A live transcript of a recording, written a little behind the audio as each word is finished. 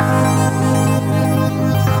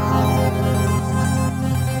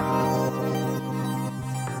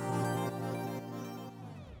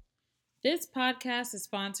This podcast is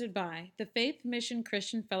sponsored by the Faith Mission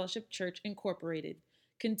Christian Fellowship Church, Incorporated,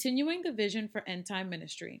 continuing the vision for end time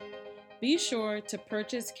ministry. Be sure to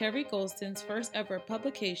purchase Kerry Golston's first ever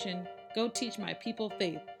publication, Go Teach My People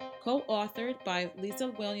Faith, co-authored by Lisa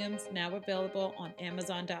Williams, now available on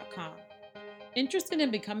Amazon.com. Interested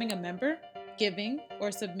in becoming a member, giving,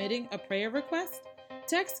 or submitting a prayer request?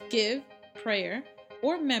 Text GIVE, PRAYER,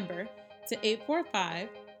 or MEMBER to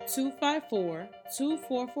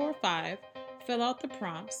 845-254-2445, fill out the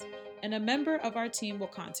prompts, and a member of our team will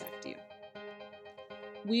contact you.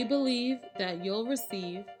 We believe that you'll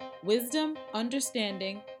receive wisdom,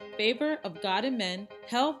 understanding, favor of God and men,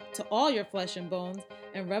 health to all your flesh and bones,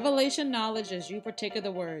 and revelation knowledge as you partake of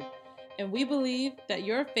the word. And we believe that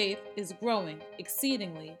your faith is growing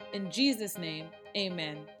exceedingly. In Jesus' name,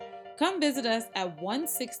 amen. Come visit us at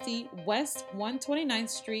 160 West 129th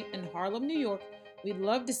Street in Harlem, New York. We'd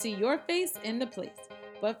love to see your face in the place.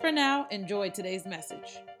 But for now, enjoy today's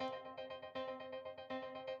message.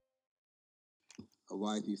 A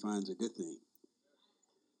wife he finds a good thing.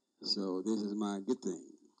 So this is my good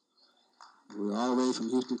thing. We're all the way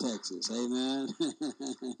from Houston, Texas. Amen.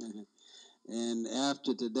 And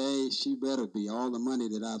after today, she better be all the money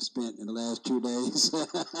that I've spent in the last 2 days.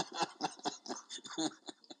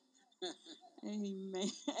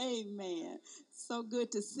 Amen. Amen. So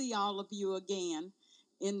good to see all of you again.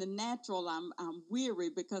 In the natural, I'm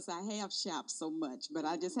weary because I have shopped so much, but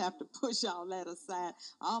I just have to push all that aside.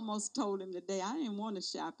 I almost told him today I didn't want to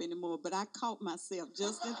shop anymore, but I caught myself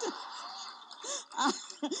just in time.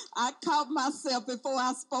 I caught myself before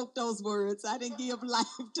I spoke those words. I didn't give life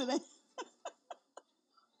to that.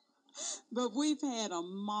 But we've had a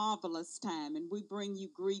marvelous time, and we bring you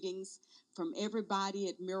greetings from everybody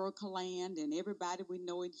at Miracle Land and everybody we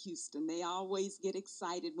know in Houston. They always get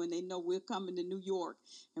excited when they know we're coming to New York.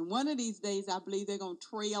 And one of these days, I believe they're going to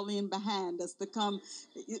trail in behind us to come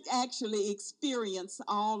actually experience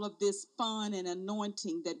all of this fun and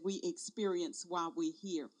anointing that we experience while we're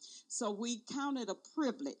here. So we count it a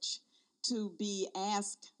privilege to be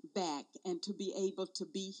asked back and to be able to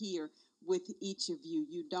be here with each of you.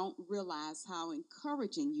 You don't realize how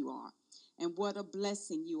encouraging you are and what a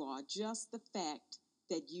blessing you are. Just the fact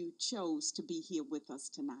that you chose to be here with us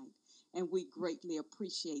tonight. And we greatly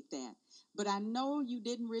appreciate that. But I know you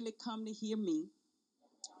didn't really come to hear me.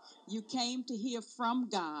 You came to hear from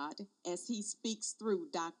God as he speaks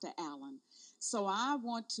through Dr. Allen. So I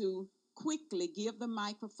want to quickly give the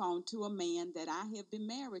microphone to a man that I have been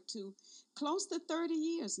married to close to 30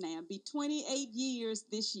 years now. It'll be 28 years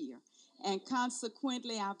this year. And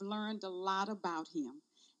consequently, I've learned a lot about him.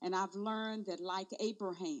 And I've learned that, like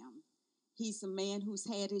Abraham, he's a man who's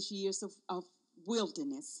had his years of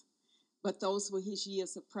wilderness, but those were his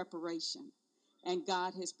years of preparation. And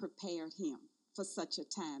God has prepared him for such a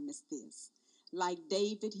time as this. Like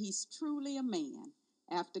David, he's truly a man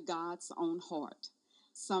after God's own heart.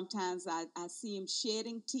 Sometimes I see him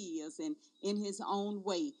shedding tears and in his own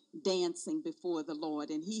way dancing before the Lord.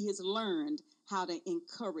 And he has learned how to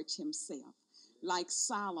encourage himself. Like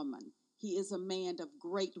Solomon, he is a man of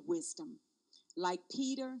great wisdom. Like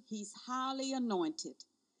Peter, he's highly anointed.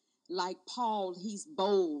 Like Paul, he's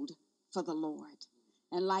bold for the Lord.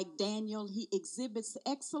 And like Daniel, he exhibits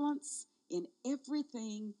excellence in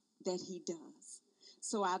everything that he does.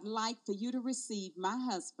 So I'd like for you to receive my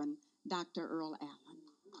husband, Dr. Earl Allen.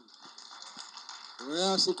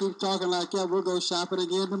 Well, she keeps talking like that. We'll go shopping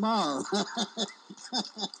again tomorrow.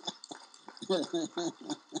 Yeah.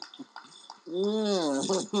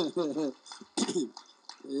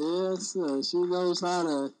 Yes, sir. She knows how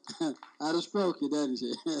to stroke you, doesn't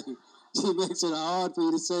she? She makes it hard for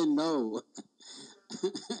you to say no.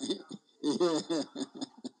 Yeah.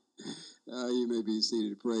 You may be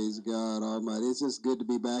seated. Praise God Almighty. It's just good to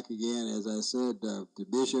be back again. As I said, the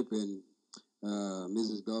Bishop and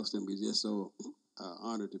Mrs. Golston, we're just so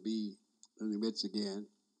honored to be in the midst again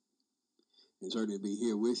and certainly be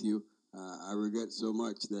here with you. I regret so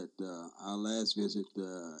much that our last visit,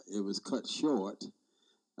 it was cut short.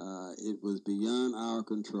 It was beyond our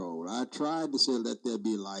control. I tried to say let there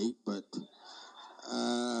be light, but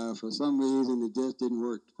for some reason it just didn't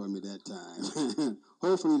work for me that time.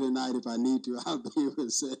 Hopefully tonight, if I need to, I'll be able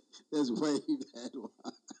to say, let's wave that one.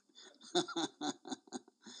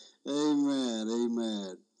 Amen,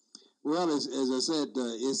 amen. Well, as I said,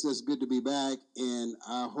 it's just good to be back, and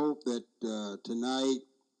I hope that tonight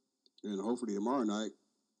and hopefully tomorrow night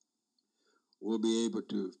we'll be able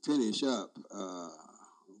to finish up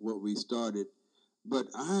what we started.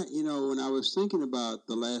 But when I was thinking about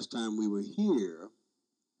the last time we were here,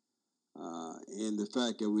 And the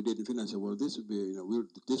fact that we didn't finish, I said, well, this would be,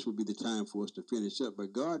 this would be the time for us to finish up.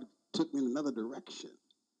 But God took me in another direction,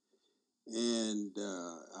 and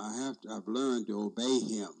I've learned to obey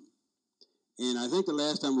Him. And I think the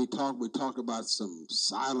last time we talked about some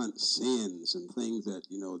silent sins and things that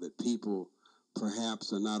that people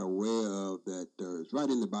perhaps are not aware of that is right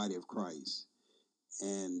in the body of Christ.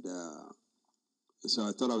 And so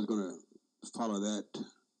I thought I was going to follow that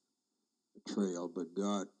trail, but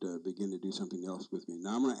God began to do something else with me.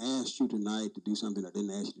 Now I'm going to ask you tonight to do something I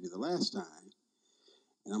didn't ask you to do the last time,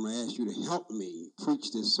 and I'm going to ask you to help me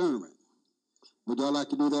preach this sermon. Would y'all like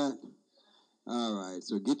to do that? All right,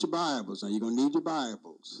 so get your Bibles. Now you're going to need your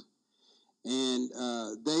Bibles. And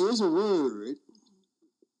there is a word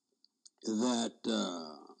that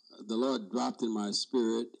the Lord dropped in my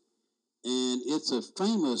spirit, and it's a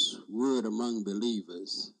famous word among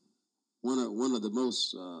believers, one of the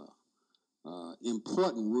most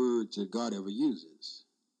important words that God ever uses.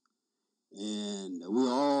 And we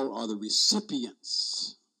all are the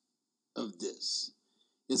recipients of this.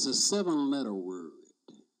 It's a 7-letter word.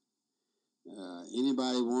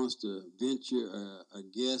 Anybody wants to venture a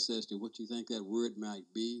guess as to what you think that word might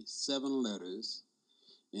be? 7 letters.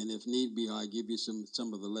 And if need be, I'll give you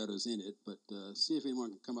some of the letters in it. But see if anyone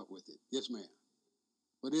can come up with it. Yes, ma'am.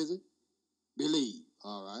 What is it? Believe.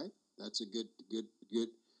 All right. That's a good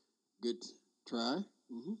try.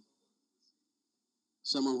 Mm-hmm.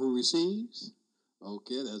 Someone who receives.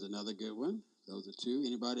 Okay, there's another good one. Those are 2.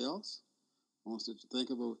 Anybody else wants to think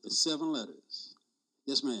of 7 letters?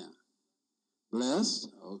 Yes, ma'am. Blessed.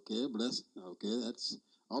 Okay, blessed. Okay, that's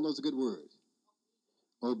all those are good words.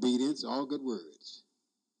 Obedience, all good words.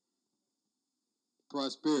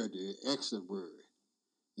 Prosperity, excellent word.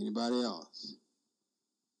 Anybody else?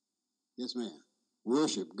 Yes, ma'am.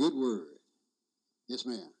 Worship, good word. Yes,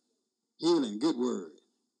 ma'am. Healing, good word.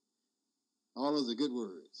 All those are good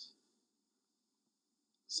words.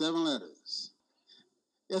 7 letters.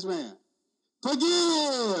 Yes, ma'am.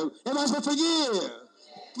 Forgive. Everybody say forgive.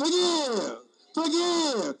 Forgive.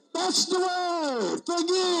 Forgive. That's the word.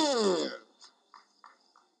 Forgive.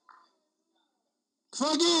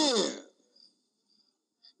 Forgive.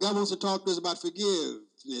 God wants to talk to us about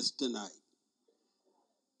forgiveness tonight.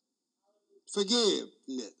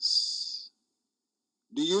 Forgiveness.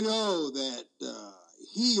 Do you know that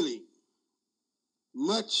healing,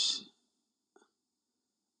 much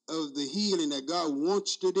of the healing that God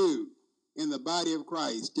wants to do in the body of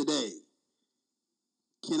Christ today,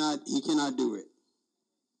 He cannot do it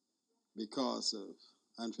because of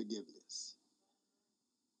unforgiveness.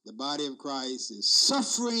 The body of Christ is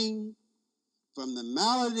suffering from the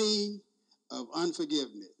malady of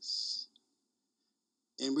unforgiveness.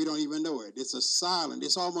 And we don't even know it. It's a silent,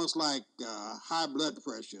 it's almost like high blood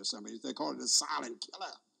pressure or something. They call it a silent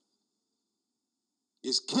killer.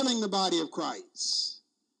 It's killing the body of Christ.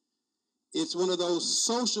 It's one of those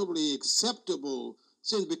socially acceptable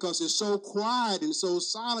sins because it's so quiet and so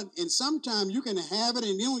silent. And sometimes you can have it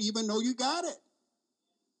and you don't even know you got it.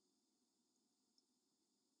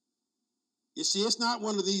 You see, it's not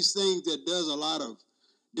one of these things that does a lot of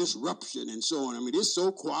disruption and so on. I mean, it's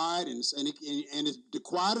so quiet, and the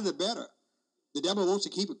quieter the better. The devil wants to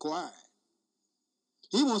keep it quiet.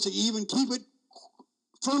 He wants to even keep it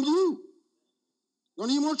from you.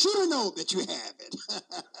 Don't even want you to know that you have it.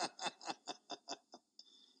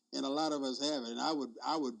 And a lot of us have it. And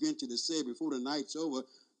I would venture to say before the night's over,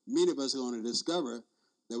 many of us are going to discover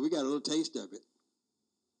that we got a little taste of it.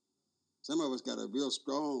 Some of us got a real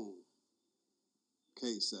strong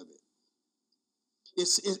case of it.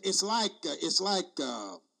 It's like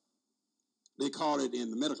they call it in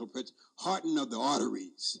the medical practice, hardening of the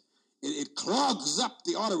arteries. It clogs up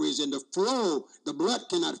the arteries, and the blood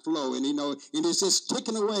cannot flow, and and it's just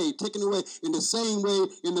taken away. In the same way,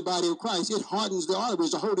 in the body of Christ, it hardens the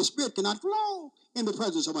arteries. The Holy Spirit cannot flow in the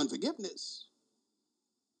presence of unforgiveness,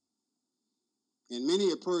 and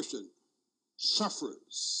many a person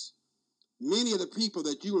suffers. Many of the people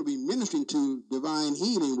that you will be ministering to divine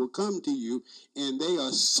healing will come to you, and they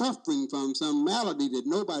are suffering from some malady that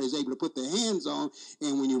nobody's able to put their hands on.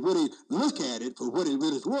 And when you really look at it for what it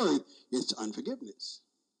really is worth, it's unforgiveness.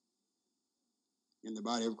 In the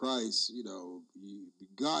body of Christ,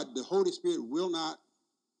 God, the Holy Spirit will not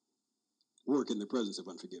work in the presence of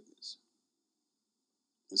unforgiveness.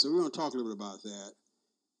 And so we're going to talk a little bit about that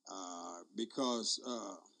because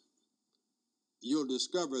you'll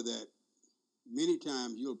discover that many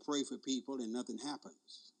times you'll pray for people and nothing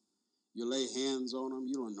happens. You lay hands on them,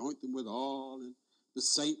 you'll anoint them with oil, and the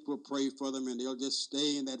saints will pray for them, and they'll just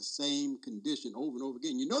stay in that same condition over and over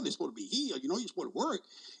again. You know they're supposed to be healed. You know you're supposed to work,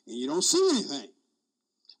 and you don't see anything.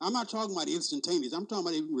 I'm not talking about instantaneous. I'm talking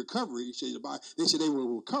about even recovery. They say they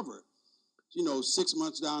will recover. 6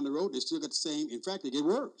 months down the road, they still got the same. In fact, they get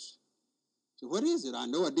worse. So what is it? I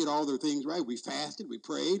know I did all the things right. We fasted, we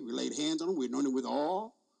prayed, we laid hands on them, we anointed with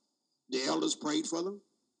oil. The elders prayed for them.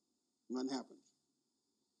 Nothing happened.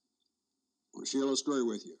 I want to share a little story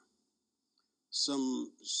with you.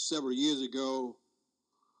 Several years ago,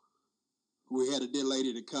 we had a dead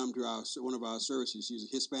lady to come to one of our services. She's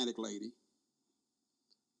a Hispanic lady.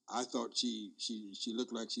 I thought she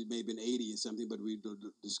looked like she may have been 80 or something, but we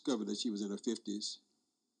discovered that she was in her 50s.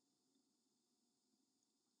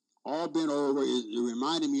 All bent over. It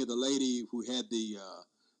reminded me of the lady who had the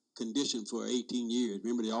condition for 18 years.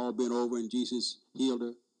 Remember, they all bent over and Jesus healed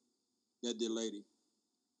her? That dead lady.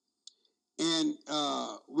 And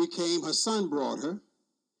we came, her son brought her,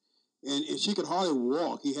 and she could hardly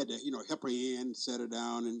walk. He had to, help her in, set her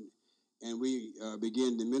down, and we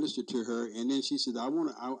began to minister to her. And then she said, I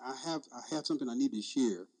have something I need to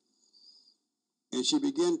share. And she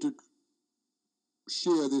began to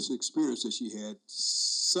share this experience that she had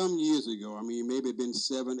some years ago. I mean, maybe it had been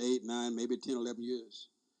 7, 8, 9, maybe 10, 11 years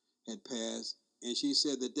had passed. And she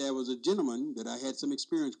said that there was a gentleman that I had some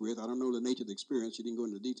experience with. I don't know the nature of the experience. She didn't go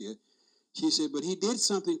into detail. She said, but he did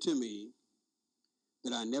something to me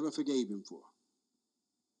that I never forgave him for.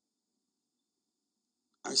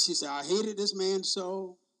 She said, I hated this man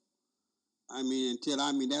so.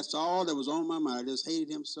 That's all that was on my mind. I just hated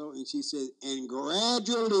him so. And she said, and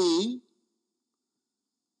gradually,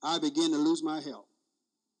 I began to lose my health.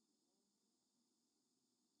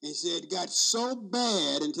 And she said, it got so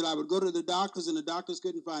bad until I would go to the doctors, and the doctors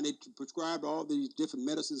couldn't find it. They prescribed all these different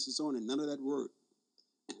medicines and so on, and none of that worked.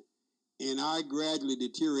 And I gradually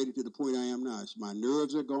deteriorated to the point I am now. My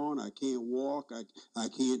nerves are gone. I can't walk. I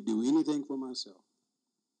can't do anything for myself.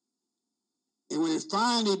 And when it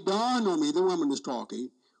finally dawned on me, the woman was talking,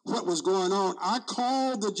 what was going on, I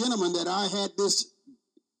called the gentleman that I had this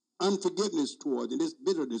unforgiveness towards and this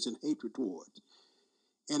bitterness and hatred towards,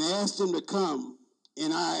 and asked him to come.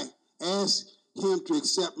 And I asked him to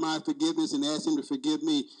accept my forgiveness and asked him to forgive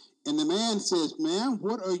me. And the man says, ma'am,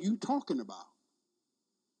 what are you talking about?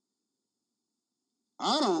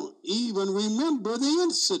 I don't even remember the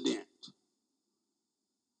incident.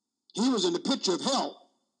 He was in the picture of health,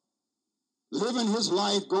 living his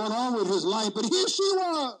life, going on with his life, but here she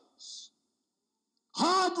was,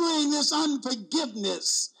 harboring this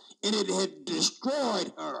unforgiveness, and it had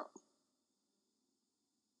destroyed her.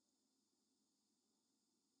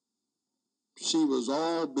 She was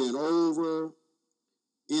all bent over,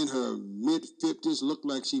 in her mid-50s, looked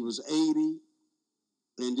like she was 80,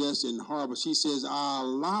 and just in horrible. She says, I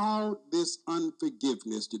allowed this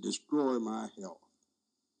unforgiveness to destroy my health.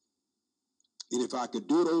 And if I could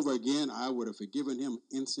do it over again, I would have forgiven him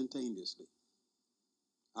instantaneously.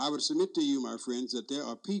 I would submit to you, my friends, that there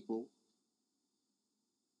are people,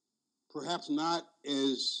 perhaps not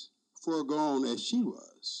as foregone as she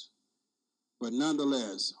was, but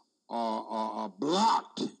nonetheless are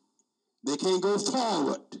blocked. They can't go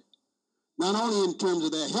forward, not only in terms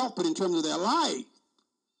of their health, but in terms of their life,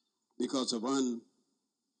 because of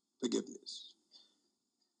unforgiveness.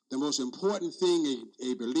 The most important thing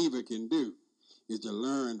a believer can do is to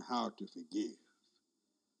learn how to forgive.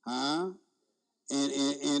 And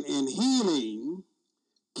healing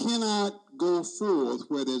cannot go forth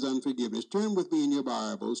where there's unforgiveness. Turn with me in your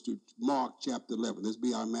Bibles to Mark chapter 11. This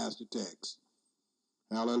be our master text.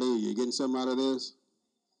 Hallelujah. You getting something out of this?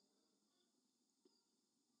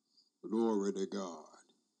 Glory to God.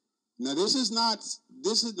 Now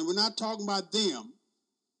we're not talking about them.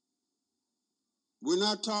 We're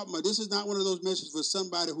not talking about, this is not one of those messages for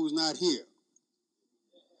somebody who's not here.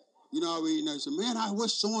 You say, man, I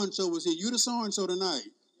wish so-and-so was here. You the so-and-so tonight.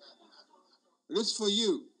 This is for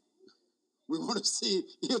you. We want to see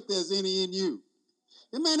if there's any in you.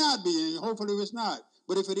 It may not be, and hopefully it's not.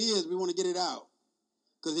 But if it is, we want to get it out,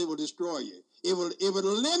 because it will destroy you. It will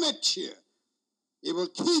limit you. It will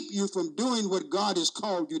keep you from doing what God has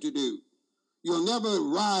called you to do. You'll never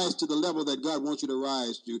rise to the level that God wants you to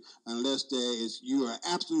rise to unless you are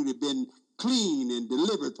absolutely been clean and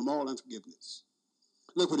delivered from all unforgiveness.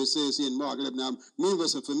 Look what it says here in Mark 11. Now, many of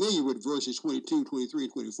us are familiar with verses 22, 23,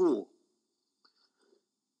 and 24.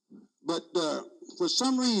 But for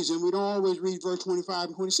some reason, we don't always read verse 25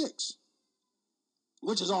 and 26,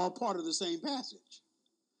 which is all part of the same passage.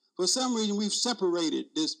 For some reason, we've separated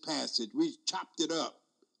this passage. We've chopped it up,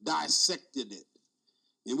 dissected it.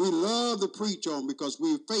 And we love to preach on, because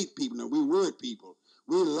we're faith people and we're word people.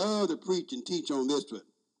 We love to preach and teach on this one.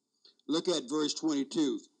 Look at verse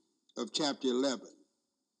 22 of chapter 11.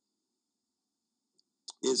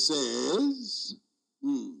 It says,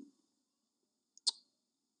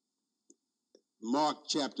 Mark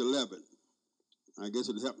chapter 11. I guess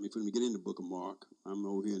it'll help me for me to get in the book of Mark. I'm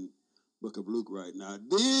over here in the book of Luke right now.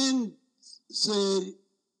 Then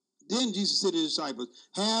Jesus said to his disciples,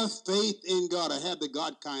 have faith in God, or have the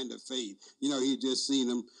God kind of faith. He just seen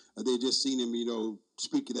him, they just seen him,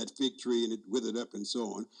 speak to that fig tree and it withered up and so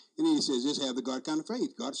on. And then he says, just have the God kind of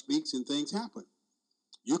faith. God speaks and things happen.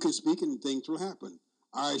 You can speak and things will happen.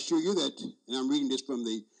 I assure you that, and I'm reading this from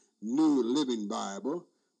the New Living Bible,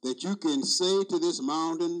 that you can say to this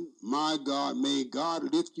mountain, my God, may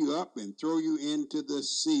God lift you up and throw you into the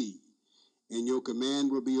sea, and your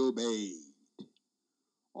command will be obeyed.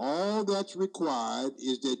 All that's required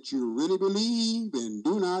is that you really believe and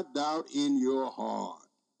do not doubt in your heart.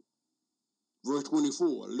 Verse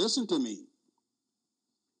 24, listen to me.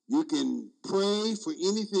 You can pray for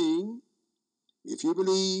anything. If you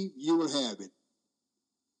believe, you will have it.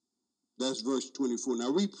 That's verse 24.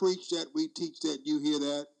 Now, we preach that, we teach that, you hear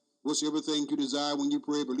that. Whatsoever things you desire when you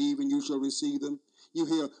pray, believe, and you shall receive them. You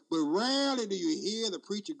hear, but rarely do you hear the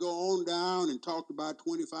preacher go on down and talk about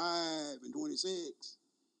 25 and 26.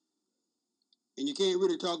 And you can't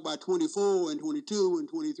really talk about 24 and 22 and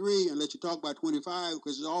 23 unless you talk about 25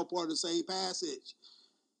 because it's all part of the same passage.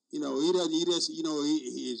 He's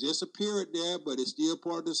just a period there, but it's still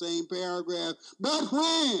part of the same paragraph. But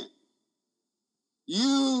when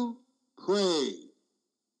you pray,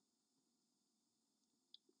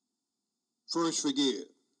 first forgive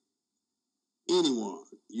anyone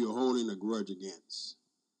you're holding a grudge against,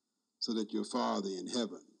 so that your Father in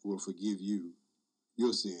heaven will forgive you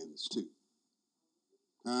your sins too.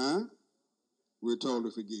 We're told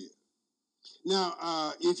to forgive.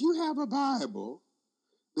 Now, if you have a Bible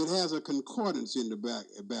that has a concordance in the back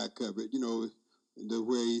of it,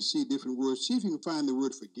 where you see different words, see if you can find the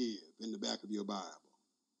word forgive in the back of your Bible.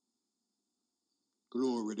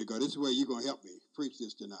 Glory to God. This is where you're going to help me preach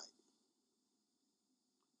this tonight.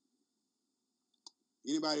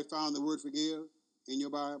 Anybody found the word forgive in your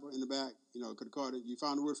Bible, in the back? Concordance. You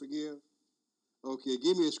found the word forgive? Okay,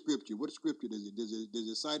 give me a scripture. What scripture does it? Does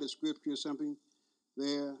it cite a scripture or something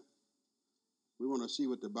there? We want to see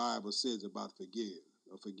what the Bible says about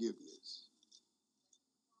forgiveness.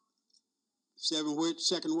 7 which?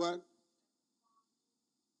 Second what?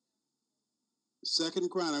 2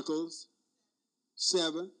 Chronicles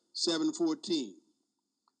 7:14.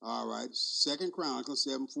 All right, 2 Chronicles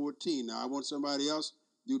 7:14. Now I want somebody else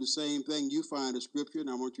to do the same thing. You find a scripture, and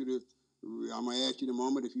I'm going to ask you in a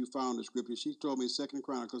moment if you found the scripture. She told me 2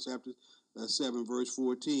 Chronicles chapter 7, verse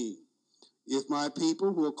 14. If my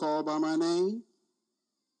people who are called by my name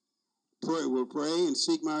will pray and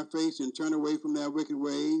seek my face and turn away from their wicked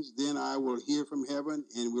ways, then I will hear from heaven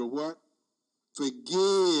and will what?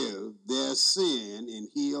 Forgive their sin and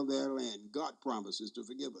heal their land. God promises to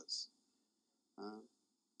forgive us.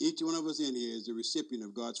 Each one of us in here is the recipient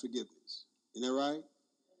of God's forgiveness. Isn't that right?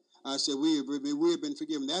 I said we have been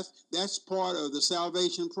forgiven. That's part of the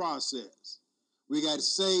salvation process. We got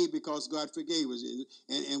saved because God forgave us,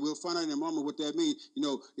 and we'll find out in a moment what that means.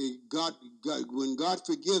 God, when God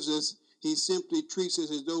forgives us, He simply treats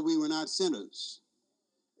us as though we were not sinners,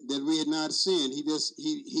 that we had not sinned.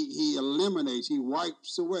 He eliminates, He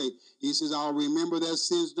wipes away. He says, "I'll remember their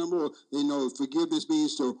sins no more." Forgiveness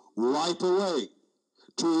means to wipe away,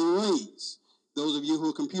 to erase. Those of you who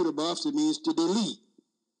are computer buffs, it means to delete.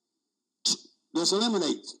 Just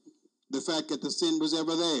eliminate the fact that the sin was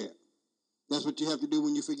ever there. That's what you have to do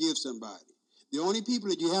when you forgive somebody. The only people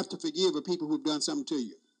that you have to forgive are people who've done something to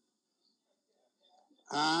you.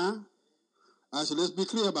 I said, let's be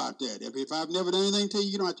clear about that. If I've never done anything to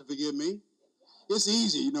you, you don't have to forgive me. It's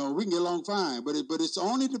easy, we can get along fine. But it's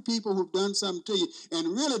only the people who've done something to you,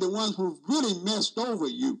 and really the ones who've really messed over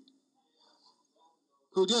you,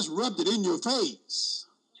 who just rubbed it in your face.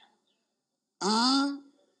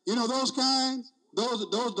 Those kinds,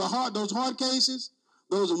 those hard cases,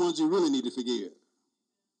 those are the ones you really need to forgive.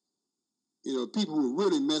 People who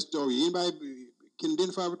really messed over you. Anybody can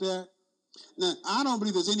identify with that? Now, I don't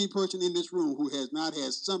believe there's any person in this room who has not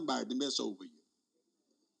had somebody to mess over you.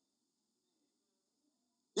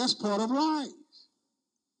 That's part of life.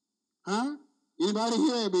 Anybody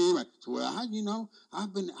here? Anybody? Well,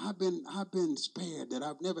 I've been spared that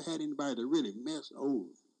I've never had anybody to really mess over.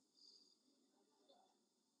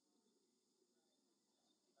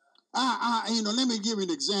 Let me give you an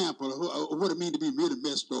example of what it means to be really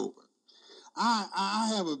messed over. I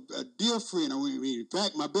have a dear friend. In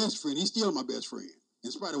fact, my best friend. He's still my best friend,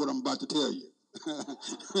 in spite of what I'm about to tell you.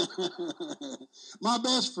 My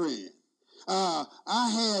best friend.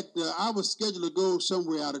 I was scheduled to go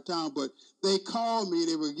somewhere out of town, but they called me.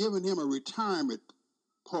 They were giving him a retirement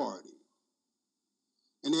party.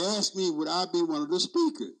 And they asked me, would I be one of the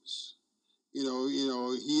speakers? They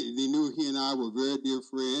knew he and I were very dear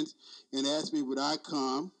friends, and asked me, would I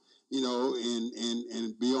come,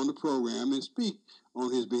 and be on the program and speak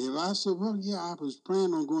on his behalf. I said, well, yeah, I was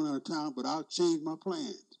planning on going out of town, but I'll change my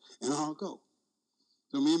plans, and I'll go.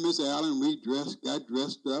 So me and Miss Allen, we got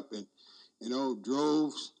dressed up and,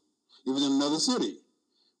 drove. It was in another city.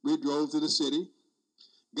 We drove to the city,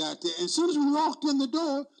 got there, and as soon as we walked in the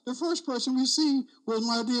door, the first person we see was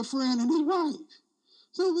my dear friend and his wife.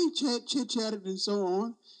 So we chit-chatted and so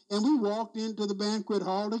on, and we walked into the banquet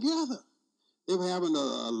hall together. They were having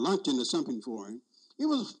a luncheon or something for him. It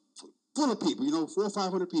was full of people, 400 or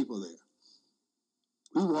 500 people there.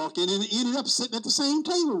 We walked in and ended up sitting at the same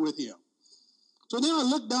table with him. So then I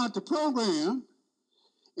looked down at the program,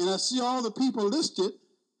 and I see all the people listed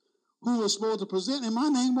who were supposed to present, and my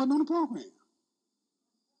name wasn't on the program.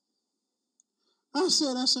 I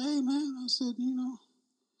said, hey, man,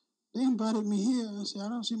 they invited me here. I said, I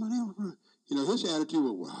don't see my name on the program. His attitude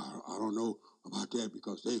was, well, I don't know about that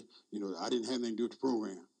because I didn't have anything to do with the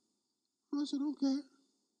program. I said, okay.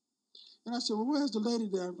 And I said, well, where's the lady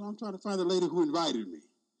there? I'm trying to find the lady who invited me.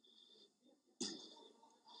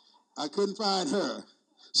 I couldn't find her.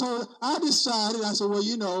 So I decided, I said,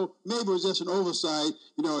 well, maybe it was just an oversight.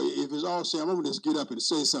 If it's all said, I'm going to just get up and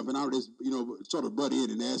say something. I'll just, sort of butt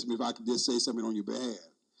in and ask me if I could just say something on your behalf.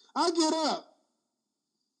 I get up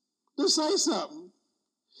to say something.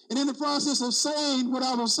 And in the process of saying what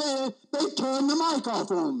I was saying, they turned the mic off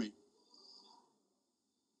on me.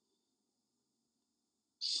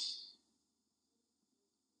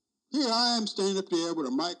 Here I am standing up there with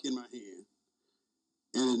a mic in my hand,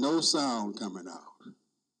 and there's no sound coming out.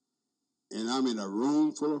 And I'm in a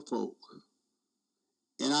room full of folk.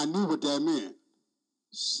 And I knew what that meant.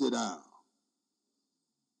 Sit down.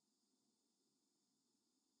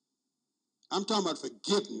 I'm talking about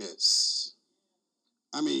forgiveness.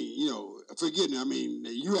 Forgiveness.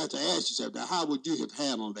 You have to ask yourself, now, how would you have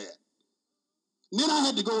handled that? And then I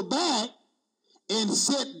had to go back and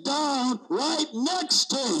sit down right next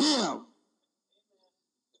to him.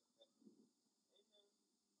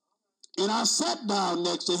 And I sat down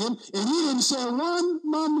next to him, and he didn't say one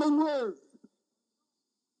mumbling word.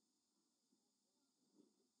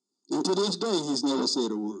 And to this day, he's never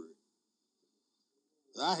said a word.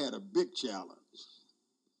 I had a big challenge.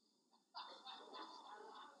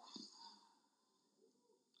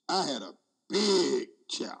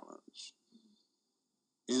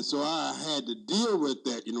 And so I had to deal with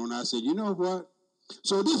that, and I said, you know what?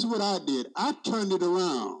 So this is what I did. I turned it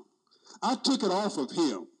around. I took it off of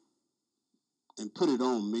him and put it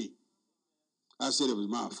on me. I said it was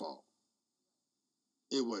my fault.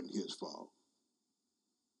 It wasn't his fault.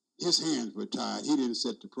 His hands were tied. He didn't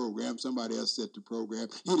set the program. Somebody else set the program.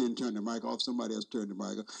 He didn't turn the mic off. Somebody else turned the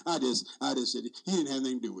mic off. I just said he didn't have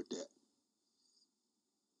anything to do with that.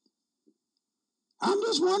 I'm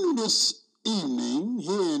just wondering this evening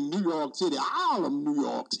here in New York City, all of New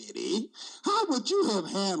York City, how would you have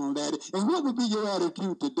handled that? And what would be your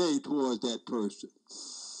attitude today towards that person?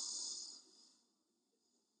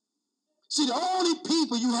 See, the only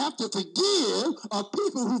people you have to forgive are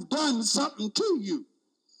people who've done something to you.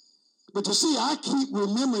 But you see, I keep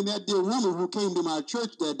remembering that dear woman who came to my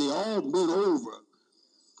church that day, all bent over,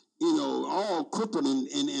 all crippled,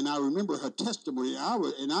 and I remember her testimony,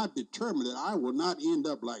 and I determined that I will not end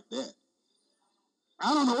up like that.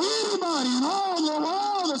 I don't know anybody in all the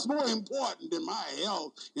world that's more important than my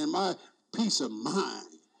health and my peace of mind.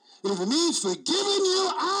 If it means forgiving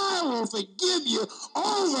you, I will forgive you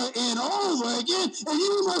over and over again, and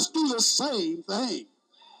you must do the same thing.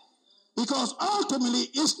 Because ultimately,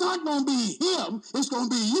 it's not going to be him, it's going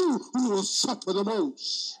to be you who will suffer the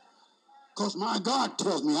most. Because my God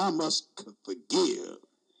tells me I must forgive.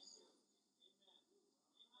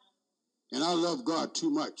 And I love God too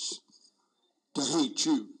much to hate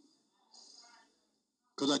you.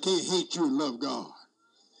 Because I can't hate you and love God.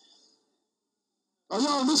 Are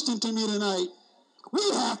y'all listening to me tonight? We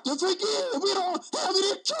have to forgive. We don't have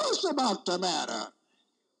any choice about the matter.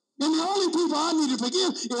 And the only people I need to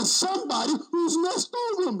forgive is somebody who's messed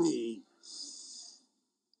over me.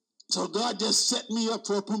 So God just set me up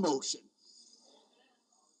for a promotion.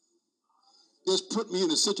 Just put me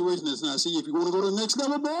in a situation that's not, see, if you want to go to the next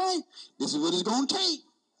level, boy, this is what it's going to take.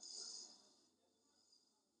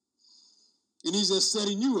 And he's just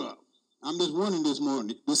setting you up. I'm just wondering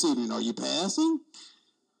this evening, are you passing?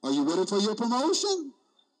 Are you ready for your promotion?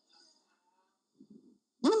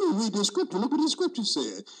 Let me read the scripture. Look what the scripture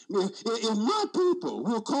said. If my people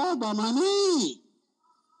who are called by my name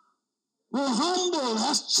We're humble.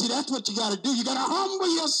 That's what you got to do. You got to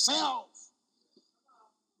humble yourself.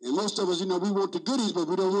 And most of us, we want the goodies, but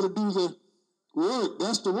we don't want to do the work.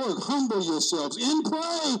 That's the work. Humble yourselves and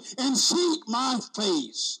pray and seek my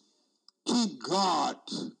face. Keep God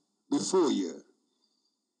before you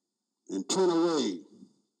and turn away.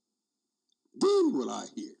 Then will I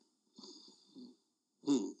hear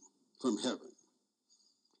from heaven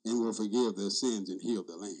and will forgive their sins and heal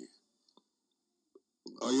the land.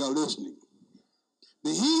 Are y'all listening?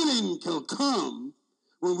 The healing can come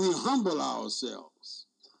when we humble ourselves.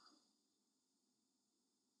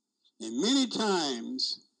 And many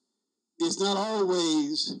times, it's not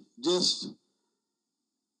always just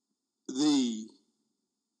the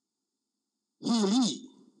healee,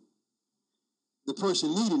 the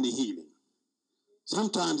person needing the healing.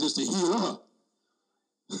 Sometimes it's the healer.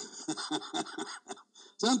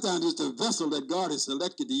 Sometimes it's the vessel that God has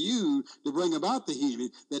selected to use to bring about the healing,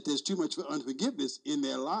 that there's too much unforgiveness in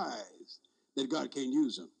their lives that God can't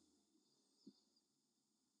use them.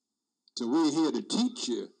 So we're here to teach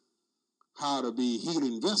you how to be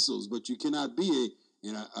healing vessels, but you cannot be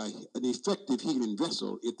an effective healing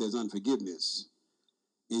vessel if there's unforgiveness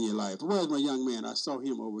in your life. Where's my young man? I saw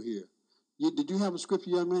him over here. Did you have a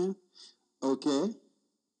scripture, young man? Okay.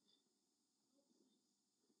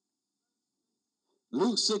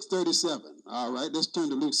 Luke 6:37. All right, let's turn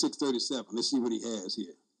to Luke 6:37. Let's see what he has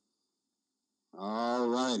here. All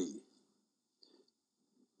righty.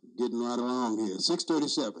 Getting right along here.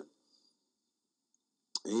 6:37.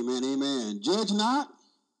 Amen, amen. Judge not,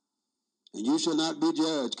 and you shall not be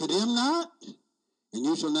judged. Condemn not, and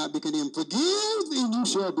you shall not be condemned. Forgive, and you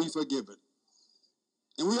shall be forgiven.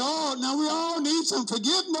 And we all need some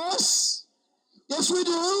forgiveness. Yes, we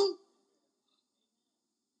do.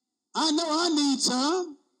 I know I need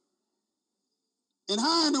some. And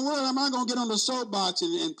how in the world am I going to get on the soapbox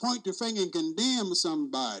and point the finger and condemn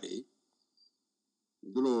somebody?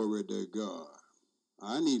 Glory to God.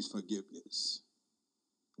 I need forgiveness.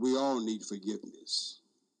 We all need forgiveness.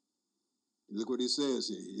 Look what he says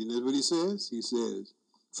here. You know what he says? He says,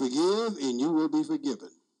 forgive and you will be forgiven.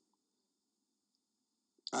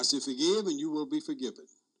 I said, forgive and you will be forgiven.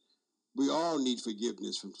 We all need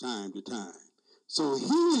forgiveness from time to time. So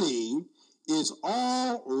healing is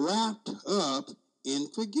all wrapped up in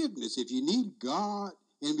forgiveness. If you need God,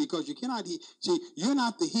 and because you cannot see, you're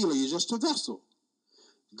not the healer, you're just a vessel.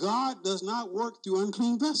 God does not work through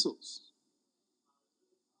unclean vessels.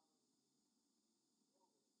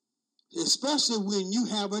 Especially when you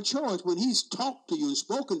have a choice, when he's talked to you and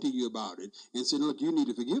spoken to you about it and said, look, you need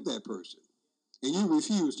to forgive that person. And you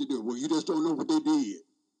refuse to do it. Well, you just don't know what they did.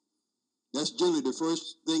 That's generally the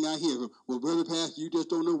first thing I hear. Well, Brother Pastor, you just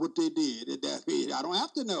don't know what they did. I don't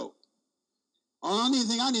have to know. Only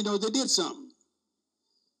thing I need to know is they did something.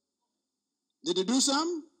 Did they do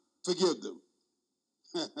something? Forgive them.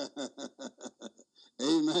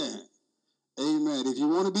 Amen. Amen. If you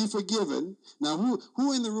want to be forgiven, now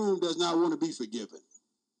who in the room does not want to be forgiven?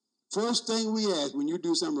 First thing we ask when you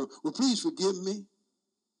do something wrong, well, please forgive me.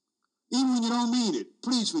 Even when you don't mean it,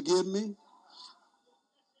 please forgive me.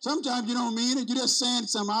 Sometimes you don't mean it. You're just saying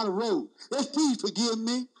something out of road. Yes, please forgive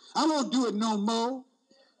me. I won't do it no more.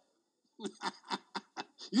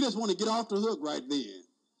 You just want to get off the hook right then.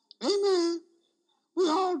 Amen. We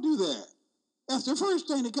all do that. That's the first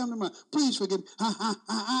thing that comes to mind. Please forgive me.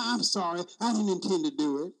 I'm sorry. I didn't intend to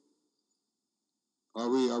do it. Are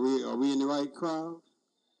we in the right crowd?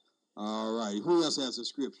 All right. Who else has a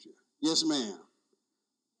scripture? Yes, ma'am.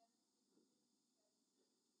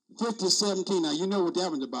 50:17. Now you know what that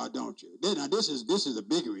one's about, don't you? Now this is a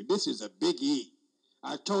biggie. This is a biggie.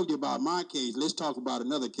 I told you about my case. Let's talk about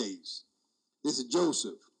another case. This is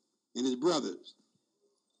Joseph and his brothers.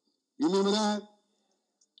 You remember that?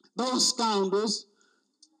 Those scoundrels,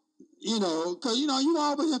 because you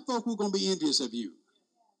always have folk who are going to be envious of you.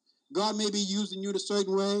 God may be using you in a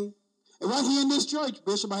certain way. And right here in this church,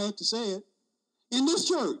 Bishop, I have to say it, in this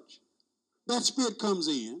church, that spirit comes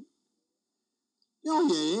in. Oh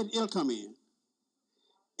yeah, it'll come in.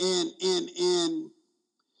 And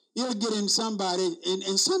it'll get in somebody,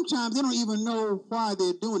 and sometimes they don't even know why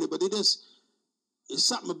they're doing it, but it's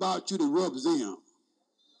something about you that rubs them.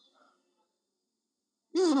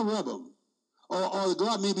 You're going to rub them. Or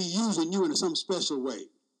God may be using you in some special way.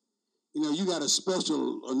 You got a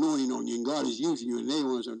special anointing on you, and God is using you, and they're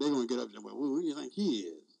going to get up and say, well, who do you think he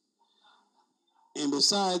is? And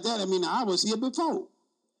besides that, I was here before.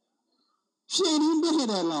 She ain't even been here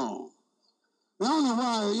that long. And I don't know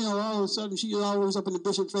why, all of a sudden she's always up in the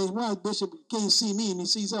bishop's face. Why Bishop can't see me and he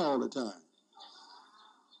sees her all the time?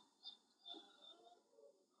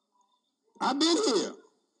 I've been here.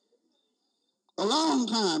 a long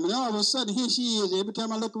time, and all of a sudden, here she is. Every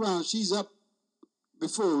time I look around, she's up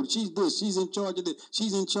before. She's this. She's in charge of this.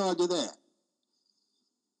 She's in charge of that.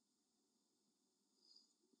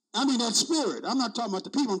 I mean, that spirit. I'm not talking about the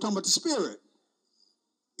people. I'm talking about the spirit.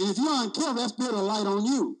 And if you aren't careful, that spirit will light on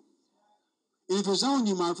you. And if it's on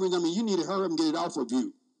you, my friends, I mean, you need to hurry up and get it off of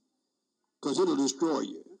you, because it'll destroy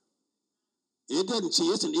you. It doesn't see.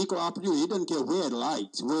 It's an equal opportunity. It doesn't care where it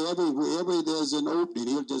lights. Wherever there's an opening,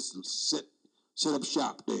 he'll just set up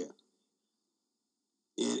shop there.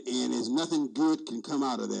 And there's nothing good can come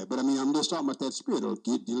out of that. But I mean, I'm just talking about that spirit.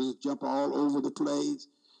 It'll jump all over the place.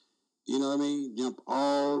 You know what I mean? Jump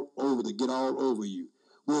all over get all over you.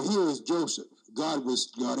 Well, here is Joseph. God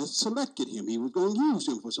had selected him. He was going to use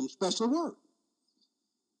him for some special work.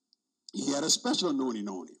 He had a special anointing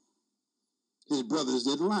on him. His brothers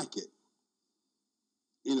didn't like it.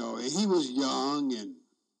 You know, he was young and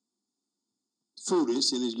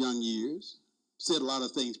foolish in his young years. Said a lot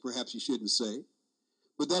of things perhaps he shouldn't say.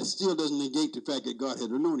 But that still doesn't negate the fact that God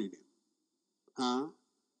had anointed him. Huh?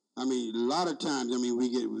 I mean, a lot of times, I mean,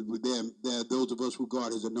 we get there are those of us who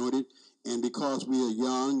God has anointed, and because we are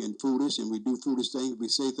young and foolish and we do foolish things, we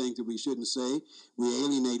say things that we shouldn't say, we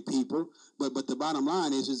alienate people. But the bottom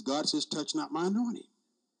line is God says, touch not my anointing.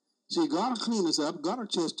 See, God will clean us up. God will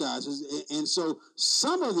chastise us. And so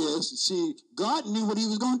some of this, see, God knew what he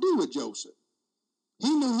was going to do with Joseph. He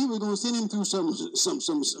knew he was going to send him through some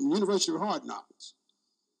University of Hard Knocks.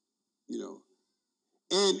 You know.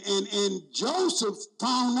 And Joseph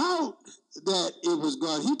found out that it was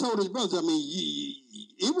God. He told his brothers, I mean,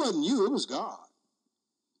 it wasn't you, it was God.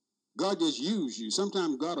 God just used you.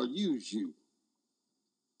 Sometimes God will use you.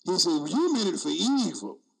 He said, well, you meant it for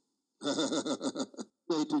evil.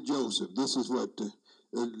 Say to Joseph, this is what,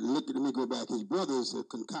 let me go back. His brothers are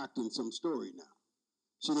concocting some story now.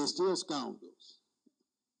 See, they're still scoundrels.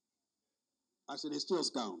 I said, they're still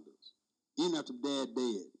scoundrels. Even after Dad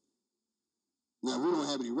dead. Now, we don't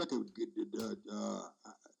have any record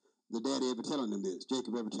the daddy ever telling them this,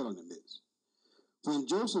 Jacob ever telling them this. When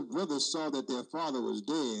Joseph's brothers saw that their father was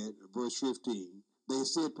dead, verse 15, they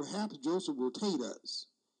said, perhaps Joseph will take us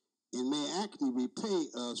and may actually repay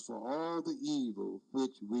us for all the evil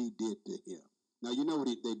which we did to him. Now, you know what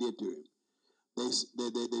they did to him.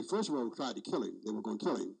 They first of all tried to kill him. They were going to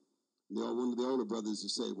kill him. One of the older brothers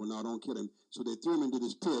said, well, no, don't kill him. So they threw him into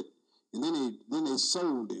this pit, and then they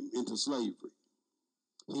sold him into slavery.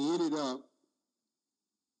 He ended up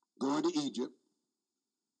going to Egypt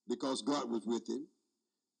because God was with him.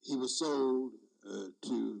 He was sold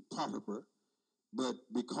to Potiphar, but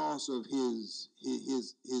because of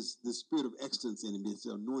the spirit of excellence in him, his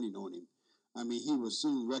anointing on him, I mean, he was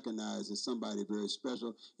soon recognized as somebody very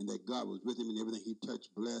special, and that God was with him, and everything he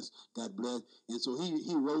touched, blessed, got blessed, and so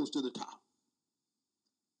he rose to the top.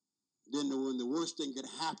 Then when the worst thing could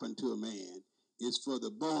happen to a man is for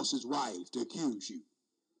the boss's wife to accuse you,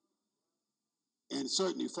 and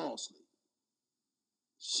certainly falsely.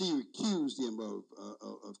 She accused him of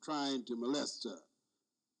trying to molest her.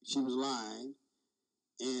 She was lying,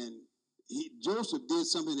 and Joseph did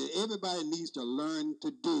something that everybody needs to learn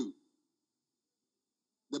to do.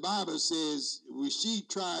 The Bible says she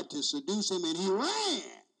tried to seduce him, and he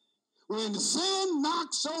ran. When sin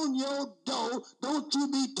knocks on your door, don't you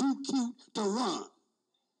be too cute to run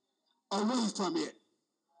away from it.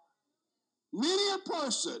 Many a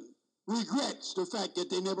person regrets the fact that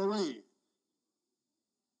they never ran.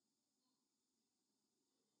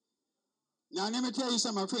 Now, let me tell you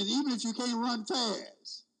something, my friends. Even if you can't run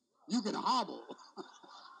fast, you can hobble.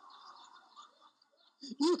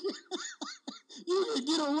 you can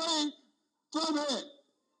get away from it.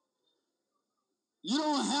 You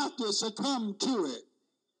don't have to succumb to it.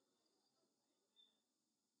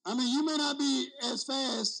 I mean, you may not be as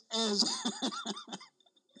fast as,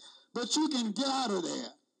 but you can get out of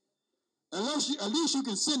there. At least you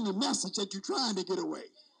can send the message that you're trying to get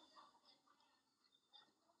away.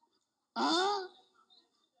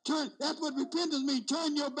 That's what repentance means.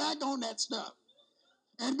 Turn your back on that stuff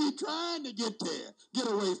and be trying to get there,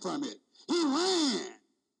 get away from it. He ran.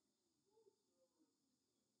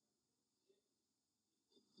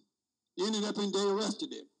 Ended up they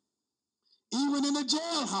arrested him. Even in the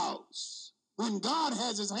jailhouse, when God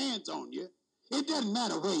has his hands on you, it doesn't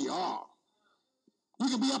matter where you are. You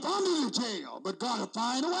can be up under the jail, but God will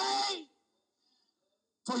find a way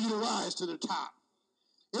for you to rise to the top.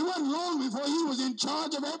 It wasn't long before he was in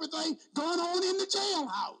charge of everything going on in the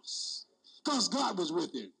jailhouse because God was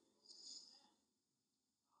with him.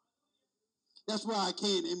 That's why I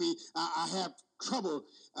have trouble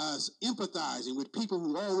empathizing with people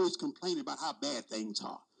who always complain about how bad things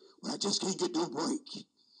are. Well, I just can't get no break.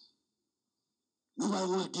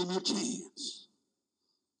 Nobody want to give me a chance.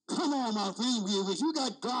 Come on, my friend. If you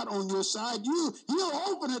got God on your side, he'll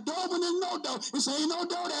open a door when there's no door. If there ain't no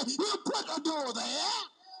door there, he'll put a door there.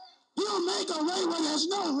 He'll make a way where there's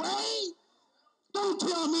no way. Don't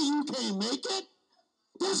tell me you can't make it.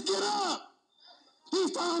 Just get up. He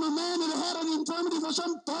found a man that had an infirmity for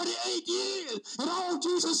some 38 years. And all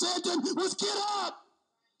Jesus said to him was, get up.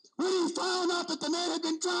 When he found out that the man had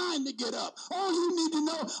been trying to get up, all you need to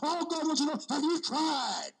know, all God wants you to know, have you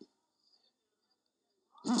tried?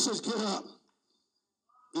 He says, get up.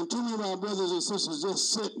 And too many of our brothers and sisters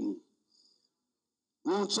just sitting,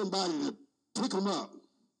 want somebody to pick them up.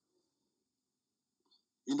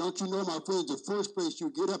 And don't you know, my friends, the first place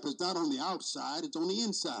you get up is not on the outside, it's on the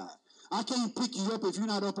inside. I can't pick you up if you're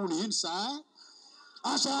not up on the inside.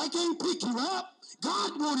 I said, I can't pick you up.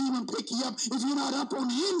 God won't even pick you up if you're not up on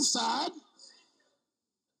the inside.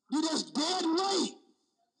 You're just dead weight.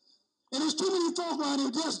 And there's too many folk around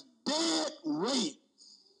here just dead weight.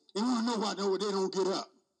 And you want to know why they don't get up?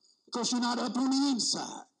 Because you're not up on the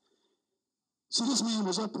inside. See, this man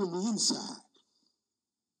was up on the inside.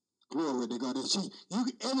 Glory to God. See,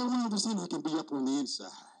 every one of us in here can be up on the inside.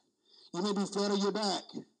 You may be flat on your back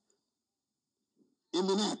in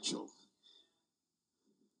the natural,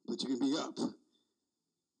 but you can be up.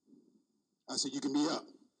 I said you can be up.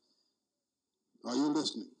 Are you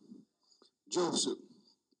listening? Joseph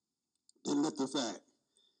didn't let the fact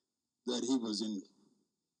that he was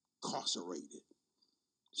incarcerated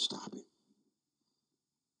stop him.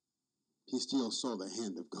 He still saw the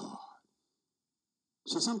hand of God.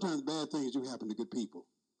 See, sometimes bad things do happen to good people,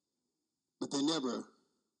 but they never.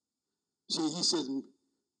 See, he says,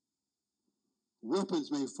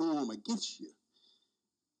 weapons may form against you,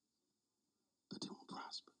 but they won't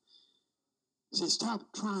prosper. See, stop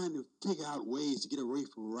trying to figure out ways to get away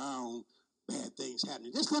from around bad things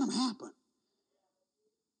happening. Just let them happen.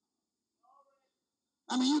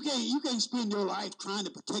 I mean, you can't spend your life trying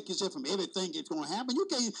to protect yourself from everything that's going to happen. You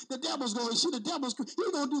can't. The devil's going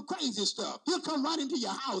to do crazy stuff. He'll come right into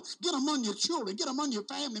your house, get among your children, get among your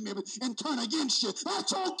family members, and turn against you.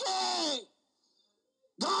 That's okay.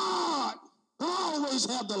 God will always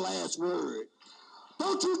have the last word.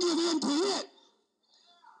 Don't you give in to it.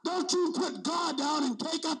 Don't you put God down and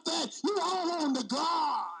take up that. You all on to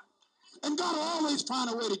God. And God will always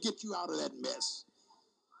find a way to get you out of that mess.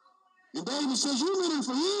 And David says, you meant it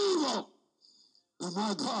for evil, but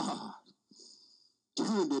my God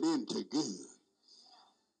turned it into good.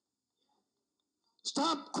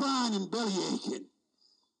 Stop crying and belly aching.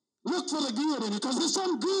 Look for the good in it, because there's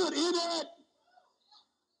some good in it.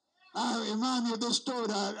 I remind me of this story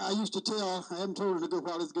that I used to tell. I haven't told it in a good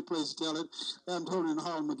while. It's a good place to tell it. I haven't told it in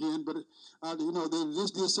Harlem again, but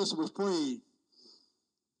this sister was praying.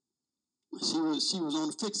 She was on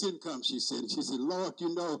fixed income, she said. She said, Lord,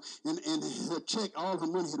 and her check, all her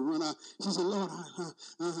money had run out. She said, Lord,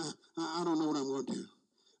 I don't know what I'm going to do.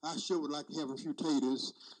 I sure would like to have a few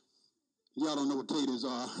taters. Y'all don't know what taters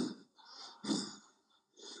are.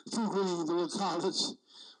 A few greens, a little collards,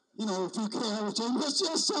 a few carrots. It's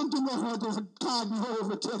just something that her going to tide me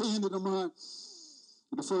over till the end of the month,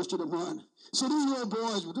 the first of the month. So these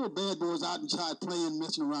little bad boys out inside playing,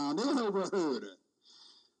 messing around, they overheard her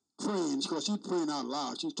praying, because she's praying out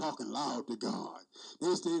loud. She's talking loud to God.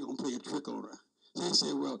 They said they're going to play a trick on her. They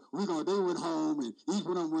said, well, they went home, and each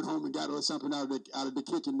one of them went home and got something out of the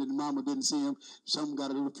kitchen that the mama didn't see them. Some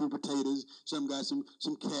got a little few potatoes, some got some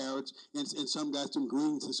carrots, and some got some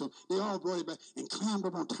greens. And so they all brought it back and climbed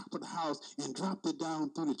up on top of the house and dropped it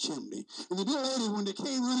down through the chimney. And the dear lady, when they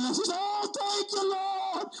came running out, she said, oh, thank you,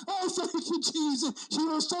 Lord. Oh, thank you, Jesus. She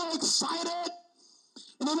was so excited.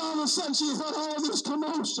 And then all of a sudden, she heard all this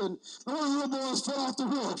commotion. And one of the little boys fell off the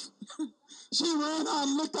roof. She ran out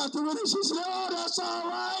and looked out the window. She said, oh, that's all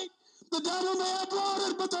right. The devil may have brought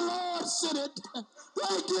it, but the Lord sent it.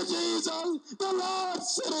 Thank you, Jesus. The Lord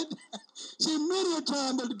sent it. See, many a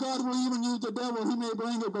time that God will even use the devil. He may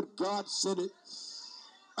bring it, but God sent it.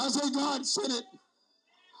 I say, God sent it.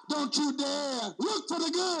 Don't you dare. Look for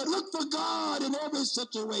the good. Look for God in every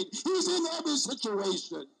situation. He's in every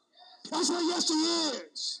situation. I say, yes, he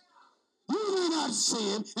is. You may not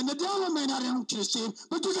see him, and the devil may not want you to see him,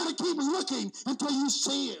 but you got to keep looking until you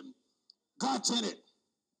see him. God's in it.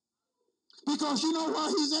 Because you know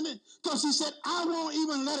why he's in it? Because he said, I won't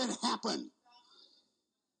even let it happen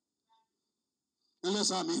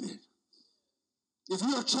unless I'm in it. If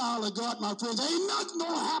you're a child of God, my friends, ain't nothing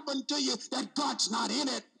going to happen to you that God's not in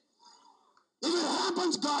it. If it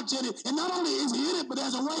happens, God's in it. And not only is he in it, but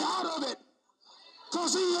there's a way out of it.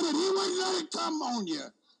 Because he's in it. He wouldn't let it come on you.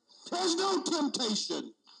 There's no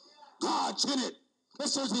temptation. God's in it.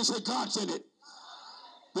 Let's say God's in it.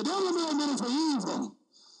 The devil may have meant it for evil,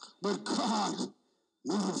 but God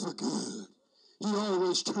meant it for good. He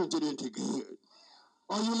always turns it into good.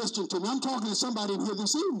 Are you listening to me? I'm talking to somebody in here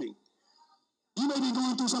this evening. You may be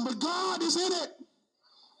going through something, but God is in it.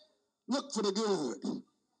 Look for the good.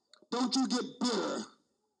 Don't you get bitter.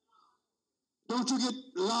 Don't you get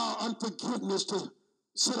allow unforgiveness to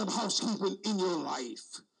set up housekeeping in your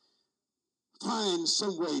life. Find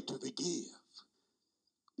some way to forgive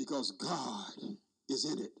because God is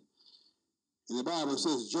in it. And the Bible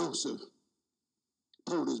says Joseph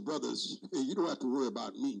told his brothers, hey, you don't have to worry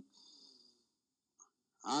about me.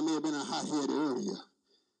 I may have been a hothead earlier,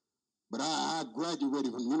 but I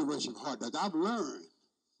graduated from the University of Harvard. I've learned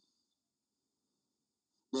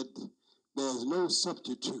that there's no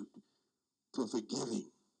substitute for forgiving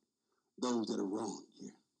those that have wronged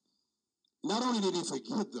you. Not only did he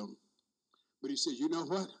forgive them, but he said, you know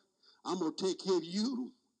what? I'm going to take care of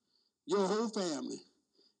you, your whole family,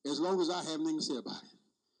 as long as I have anything to say about it.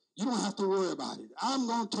 You don't have to worry about it. I'm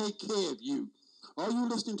going to take care of you. Are you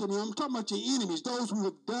listening to me? I'm talking about your enemies, those who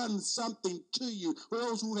have done something to you,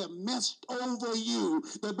 those who have messed over you.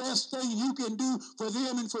 The best thing you can do for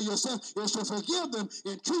them and for yourself is to forgive them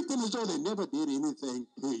and treat them as though they never did anything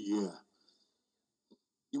to you.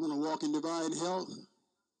 You want to walk in divine health?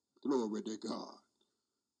 Glory to God.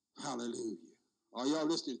 Hallelujah. Are y'all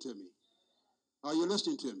listening to me? Are you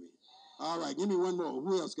listening to me? All right, give me one more.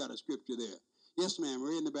 Who else got a scripture there? Yes, ma'am,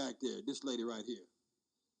 we're in the back there. This lady right here.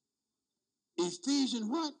 Ephesians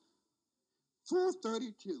what?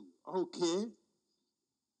 4:32. Okay.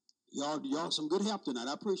 Y'all some good help tonight.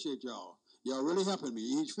 I appreciate y'all. Y'all really helping me.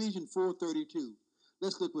 Ephesians 4:32.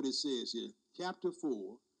 Let's look what it says here. Chapter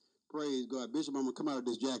 4. Praise God. Bishop, I'm going to come out of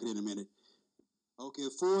this jacket in a minute. Okay,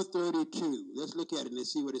 4:32. Let's look at it and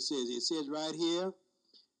see what it says. It says right here,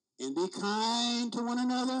 and be kind to one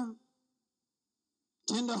another,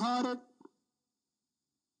 tender-hearted,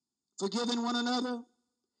 forgiving one another,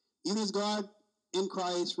 even as God in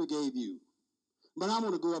Christ forgave you. But I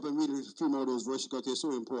want to go up and read a few more of those verses because they're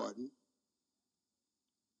so important.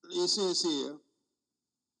 It says here,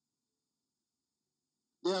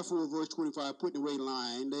 therefore, verse 25, putting away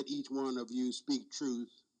lying, let each one of you speak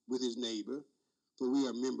truth with his neighbor, for we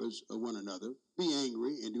are members of one another. Be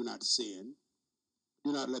angry and do not sin.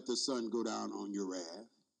 Do not let the sun go down on your wrath.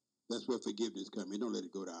 That's where forgiveness comes in. Don't let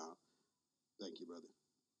it go down. Thank you, brother.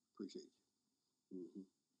 Appreciate you. Mm-hmm.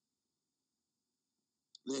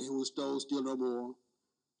 Let him who stole steal no more.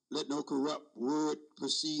 Let no corrupt word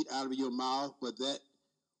proceed out of your mouth, but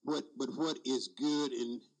what is good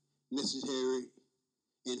and necessary,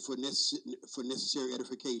 and for necessary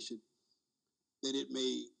edification, that it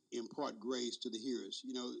may impart grace to the hearers.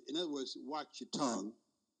 You know, in other words, watch your tongue.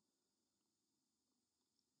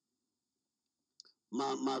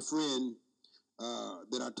 My friend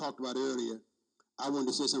that I talked about earlier, I wanted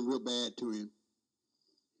to say something real bad to him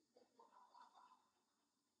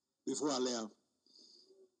before I left.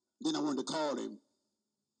 Then I wanted to call him.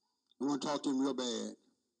 I want to talk to him real bad.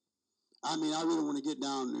 I mean, I really want to get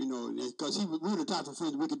down, you know, because we were the type of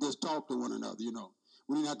friends we could just talk to one another, you know.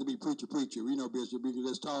 We didn't have to be preacher, you know, Bishop. We could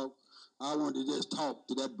just talk. I wanted to just talk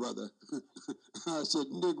to that brother. I said,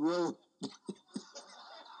 Negro,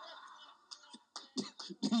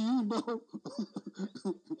 do you know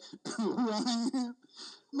who I am?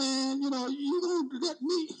 Man, you know, you going to let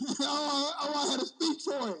me. I had a speech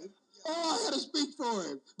for him. I had a speech for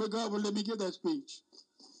him. But God would let me give that speech.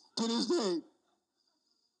 To this day,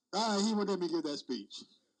 he would let me give that speech.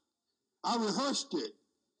 I rehearsed it.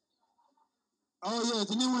 Oh, yes.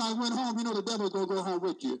 And then when I went home, you know the devil's going to go home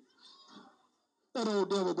with you. That old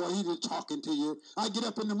devil boy, he's just talking to you. I get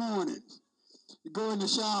up in the morning, go in the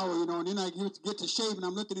shower, you know, and then I get to shaving.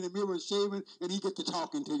 I'm looking in the mirror shaving, and he gets to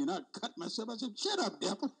talking to you. And I cut myself. I said, shut up,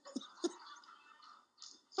 devil.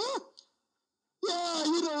 Huh? Yeah,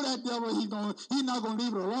 you know that devil, he's not going to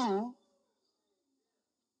leave it alone.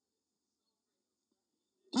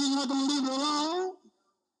 He's not going to leave it alone.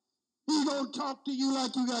 He's going to talk to you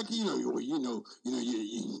like you got,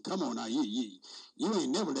 come on now, you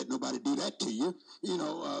ain't never let nobody do that to you.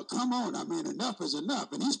 Come on, I mean, enough is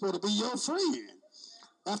enough. And he's supposed to be your friend.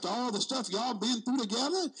 After all the stuff y'all been through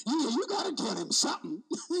together, you got to tell him something.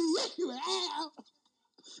 Yes, you have.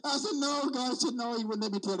 I said, no, God said, no, he wouldn't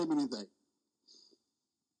let me tell him anything.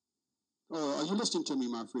 Oh, are you listening to me,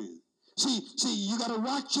 my friend? See, you got to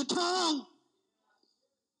watch your tongue.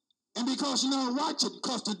 And because watch it,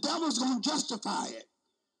 because the devil's going to justify it.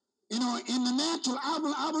 In the natural,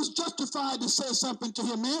 I was justified to say something to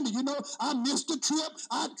him, man. I missed a trip.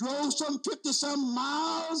 I drove some 50-some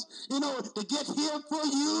miles, to get here for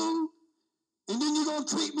you. And then you're going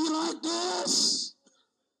to treat me like this?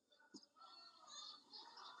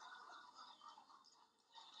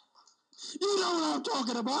 You know what I'm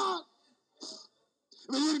talking about.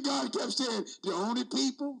 But then God kept saying, the only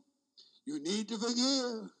people you need to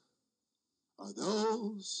forgive are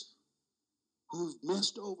those who've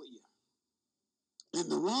messed over you. And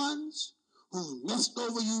the ones who messed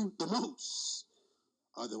over you the most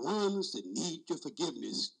are the ones that need your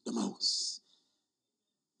forgiveness the most.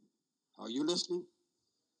 Are you listening?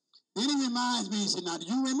 Then he reminds me, he said, now, do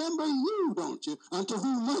you remember you, don't you? Unto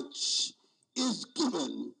whom much is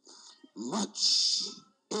given, much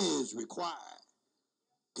is required.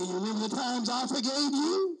 Can you remember the times I forgave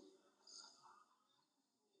you?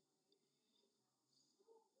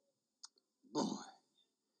 Boy,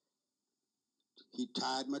 he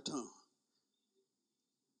tied my tongue.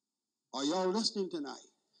 Are y'all listening tonight?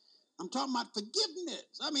 I'm talking about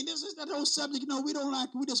forgiveness. I mean, this is that whole subject, we don't like,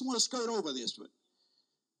 we just want to skirt over this one.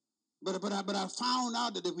 But I found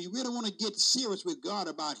out that if we really want to get serious with God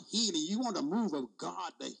about healing, you want a move of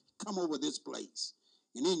God to come over this place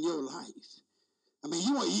and in your life. I mean,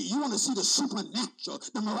 you want to see the supernatural,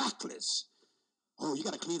 the miraculous. Oh, you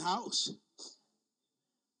got to clean house.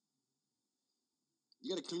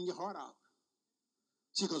 You got to clean your heart out.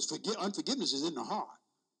 See, because unforgiveness is in the heart.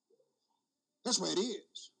 That's where it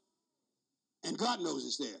is. And God knows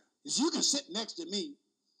it's there. So you can sit next to me,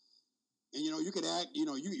 and, you can act,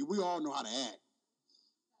 we all know how to act.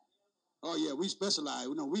 Oh, yeah, we specialize.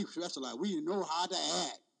 We specialize. We know how to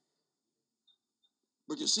act.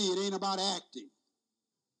 But you see, it ain't about acting.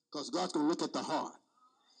 Because God's going to look at the heart.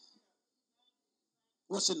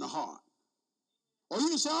 What's in the heart? Or you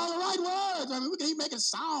can say all the right words. I mean, we can even make it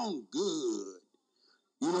sound good.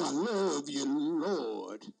 I love you,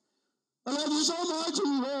 Lord. I love you so much,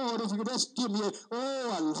 Lord. If you could just give me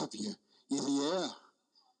I love you. You say, yeah.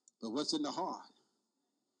 But what's in the heart?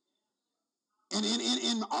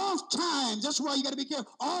 And off times, that's why you got to be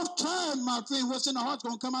careful. Off time, my friend, what's in the heart's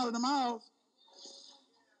going to come out of the mouth.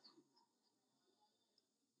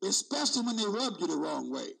 Especially when they rub you the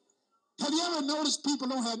wrong way. Have you ever noticed people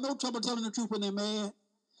don't have no trouble telling the truth when they're mad?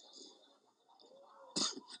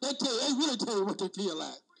 They really tell you what they feel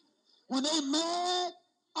like. When they mad,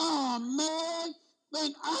 oh man,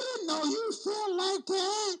 I didn't know you felt like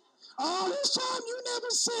that. All this time you never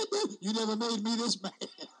said that. You never made me this mad.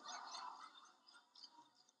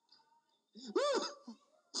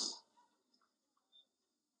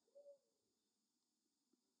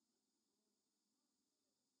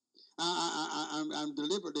 I'm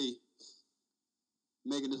deliberately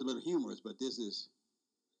making this a little humorous, but this is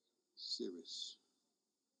serious.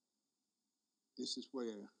 This is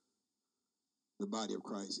where the body of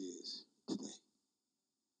Christ is today.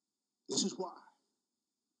 This is why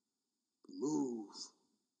the move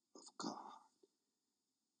of God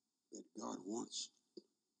that God wants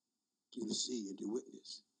you to see and to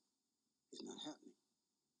witness is not happening.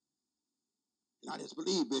 And I just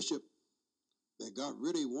believe, Bishop, that God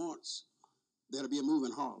really wants there to be a move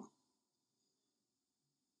in Harlem.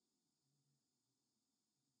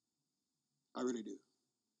 I really do.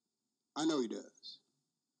 I know he does.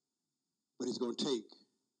 But he's going to take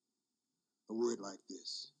a word like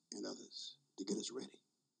this and others to get us ready.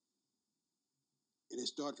 And it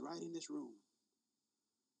starts right in this room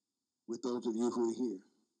with those of you who are here.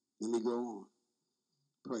 Let me go on.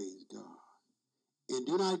 Praise God. And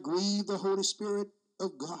do not grieve the Holy Spirit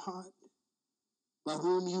of God, by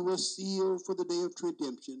whom you were sealed for the day of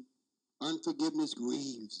redemption. Unforgiveness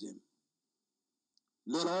grieves him.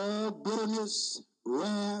 Let all bitterness,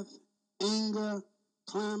 wrath, anger,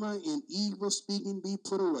 clamor, and evil speaking be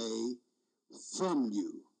put away from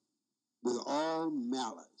you with all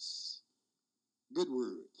malice. Good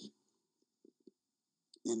words.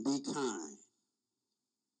 And be kind.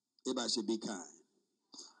 Everybody say be kind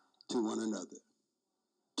to one another.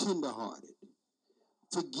 Tenderhearted.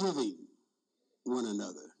 Forgiving one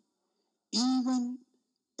another. Even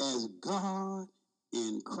as God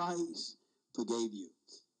in Christ forgave you.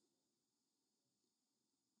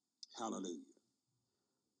 Hallelujah.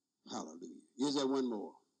 Hallelujah. Is there one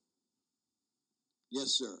more?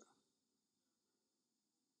 Yes, sir.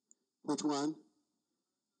 Which one?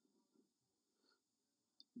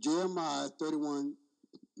 Jeremiah 31:34.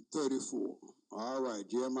 All right,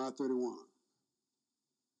 Jeremiah 31.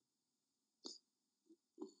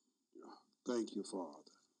 Thank you,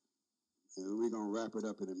 Father. And we're going to wrap it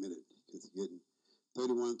up in a minute. It's getting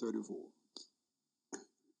 31:34.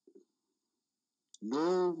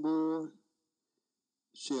 No more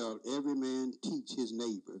shall every man teach his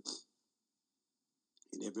neighbor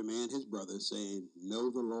and every man his brother, saying,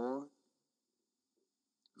 know the Lord,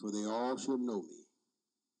 for they all shall know me,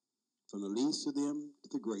 from the least of them to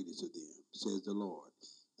the greatest of them, says the Lord.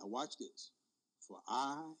 Now watch this. For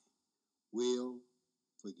I will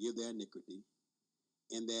forgive their iniquity,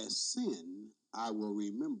 and their sin I will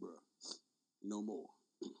remember no more.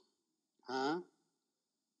 Huh?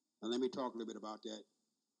 Now let me talk a little bit about that.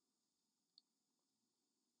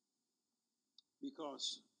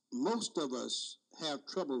 Because most of us have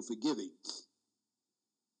trouble forgiving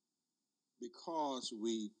because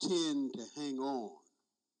we tend to hang on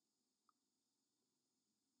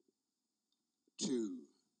to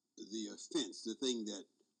the offense, the thing that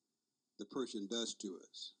the person does to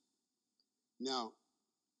us. Now,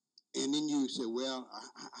 and then you say, well,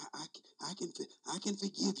 I can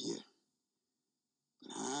forgive you,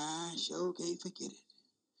 but I sure can't forget it.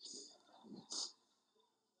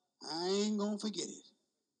 I ain't going to forget it.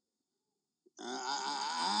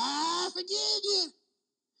 I forgive you,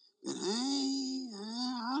 but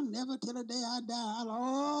I'll never till the day I die, I'll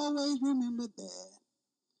always remember that.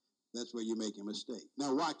 That's where you make a mistake.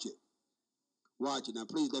 Now watch it. Watch it. Now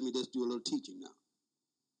please let me just do a little teaching now.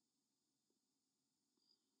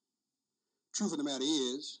 Truth of the matter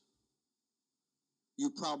is,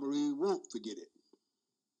 you probably won't forget it.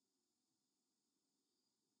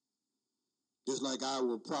 Just like I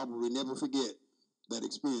will probably never forget that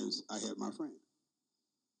experience I had with my friend.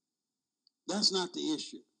 That's not the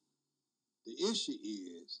issue. The issue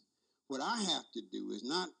is, what I have to do is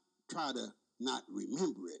not try to not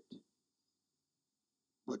remember it,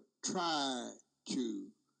 but try to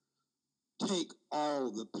take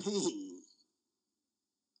all the pain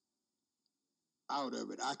out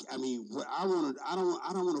of it. I mean, what I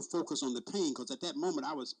don't want to focus on the pain, because at that moment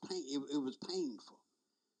I was it was painful.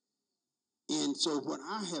 And so what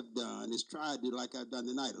I have done is tried to, like I've done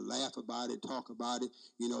tonight, laugh about it, talk about it,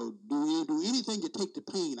 do anything to take the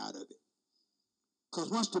pain out of it. Because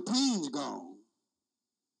once the pain's gone,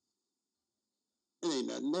 it ain't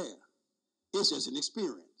nothing there. It's just an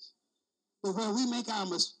experience. But when we make our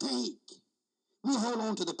mistake, we hold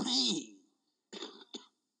on to the pain.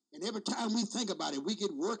 And every time we think about it, we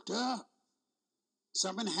get worked up.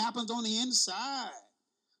 Something happens on the inside.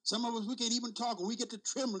 Some of us, we can't even talk, and we get to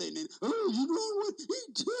trembling. And, oh, you know what?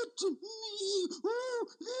 He did to me.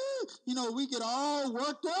 Oh, we get all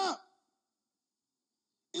worked up.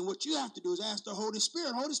 And what you have to do is ask the Holy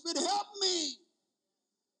Spirit, help me.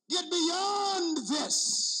 Get beyond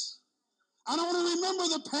this. I don't want to remember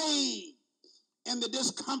the pain and the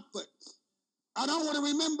discomfort. I don't want to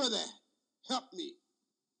remember that. Help me.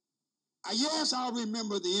 Yes, I'll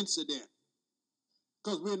remember the incident,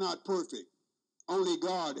 because we're not perfect. Only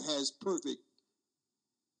God has perfect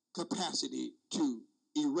capacity to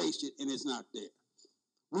erase it, and it's not there.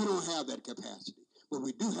 We don't have that capacity. But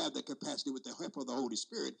we do have the capacity, with the help of the Holy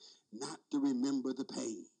Spirit, not to remember the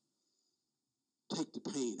pain. Take the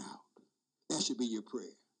pain out. That should be your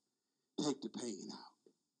prayer. Take the pain out.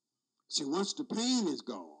 See, once the pain is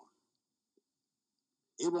gone,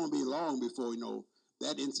 it won't be long before,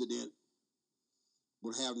 that incident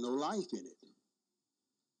will have no life in it.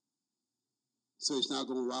 So it's not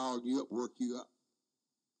going to rile you up, work you up.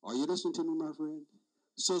 Are you listening to me, my friend?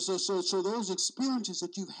 So those experiences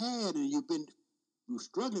that you've had and you're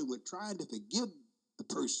struggling with trying to forgive the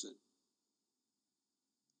person,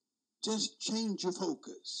 just change your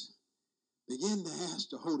focus. Begin to ask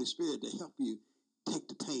the Holy Spirit to help you take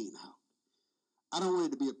the pain out. I don't want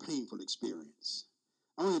it to be a painful experience.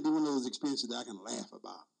 I want it to be one of those experiences that I can laugh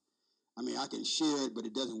about. I mean, I can share it, but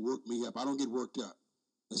it doesn't work me up. I don't get worked up.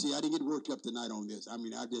 See, I didn't get worked up tonight on this. I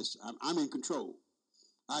mean, I'm in control.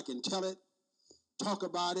 I can tell it, talk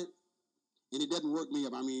about it, and it doesn't work me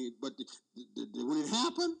up. I mean, but when it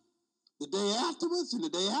happened, the day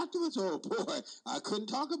afterwards, oh boy, I couldn't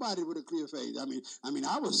talk about it with a clear face. I mean,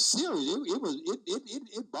 I was serious.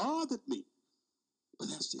 It bothered me. But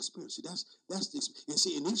that's the experience. See, that's the experience. And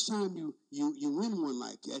see, and each time you win one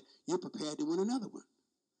like that, you're prepared to win another one.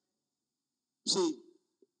 See,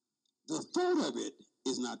 the thought of it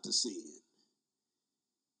is not the sin.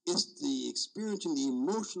 It's the experiencing the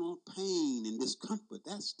emotional pain and discomfort.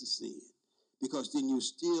 That's the sin. Because then you're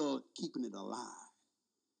still keeping it alive.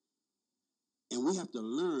 And we have to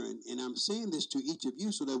learn, and I'm saying this to each of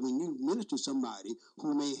you so that when you minister to somebody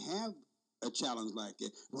who may have a challenge like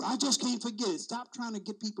that, well, I just can't forget it. Stop trying to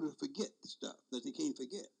get people to forget the stuff that they can't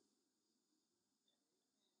forget.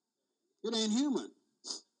 It ain't human.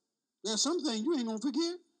 There's some things you ain't going to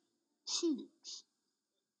forget. Shoot.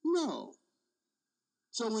 No.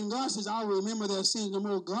 So when God says, I'll remember their sins no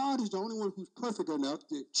more, God is the only one who's perfect enough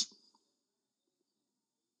to...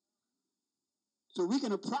 So we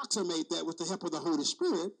can approximate that with the help of the Holy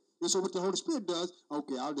Spirit. And so what the Holy Spirit does,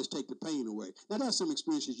 okay, I'll just take the pain away. Now, there's some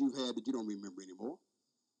experiences you've had that you don't remember anymore.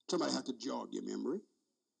 Somebody has to jog your memory.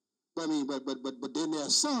 But I mean, but then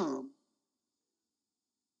there's some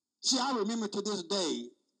See, I remember to this day,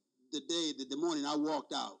 the morning I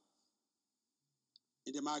walked out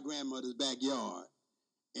into my grandmother's backyard,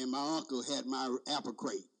 and my uncle had my apple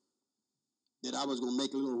crate that I was going to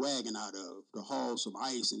make a little wagon out of to haul some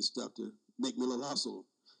ice and stuff to make me a little hustle.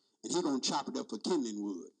 And he going to chop it up for kindling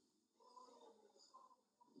wood.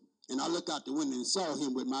 And I looked out the window and saw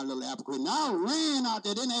him with my little apple crate. And I ran out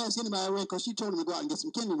there, didn't ask anybody, I ran because she told him to go out and get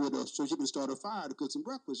some kindling wood so she can start a fire to cook some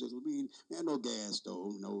breakfast. We had no gas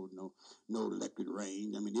stove, no electric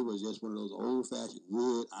range. I mean, it was just one of those old-fashioned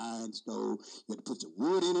wood iron stove. You had to put some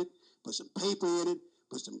wood in it, put some paper in it,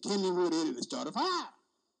 put some kindling wood in it, and start a fire.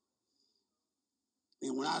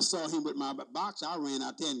 And when I saw him with my box, I ran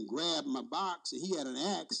out there and grabbed my box, and he had an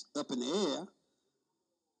axe up in the air.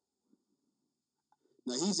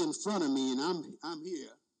 Now, he's in front of me, and I'm here.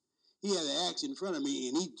 He had the axe in front of me,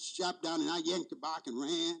 and he chopped down, and I yanked the box and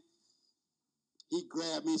ran. He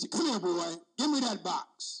grabbed me and said, "Come here, boy. Give me that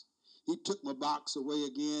box." He took my box away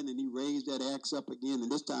again, and he raised that axe up again,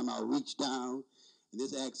 and this time I reached down, and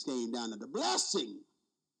this axe came down. And the blessing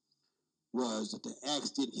was that the axe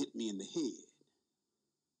didn't hit me in the head.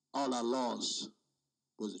 All I lost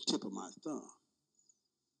was the tip of my thumb.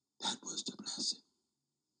 That was the blessing.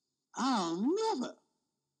 I'll never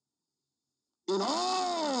in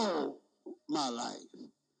all my life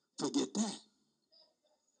forget that.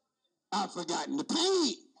 I've forgotten the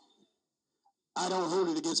pain. I don't hold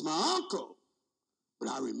it against my uncle, but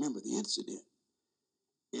I remember the incident.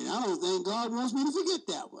 And I don't think God wants me to forget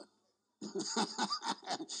that one.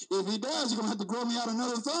 If he does, he's going to have to grow me out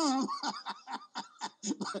another thumb.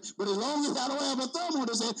 but as long as I don't have a thumb on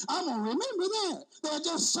his head, I'm going to remember that. There are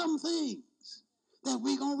just some things that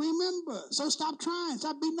we're going to remember. So stop trying.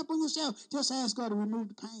 Stop beating up on yourself. Just ask God to remove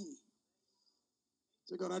the pain.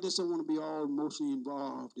 Say, God, I just don't want to be all emotionally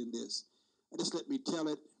involved in this. Just let me tell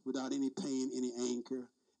it without any pain, any anger,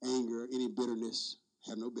 any bitterness.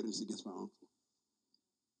 I have no bitterness against my uncle.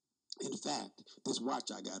 In fact, this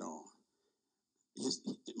watch I got on,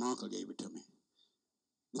 my uncle gave it to me.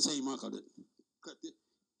 The same uncle that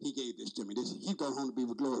he gave this to me. He's gone home to be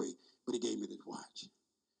with glory, but he gave me this watch.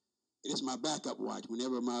 It is my backup watch.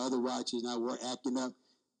 Whenever my other watch is not acting up,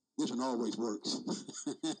 this one always works.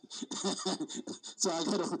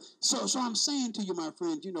 So I'm saying to you, my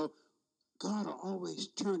friend, God will always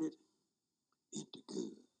turn it into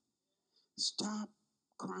good. Stop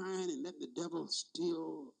crying and let the devil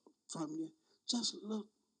steal from you. Just look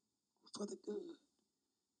for the good.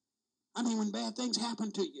 I mean, when bad things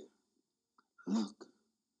happen to you, look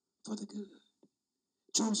for the good.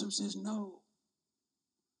 Joseph says, no,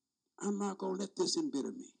 I'm not going to let this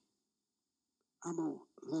embitter me. I'm going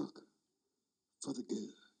to look for the good.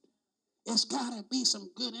 It's got to be some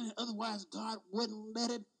good in it. Otherwise, God wouldn't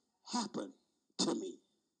let it happen to me.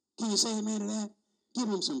 Can you say amen to that? Give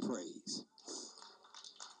him some praise.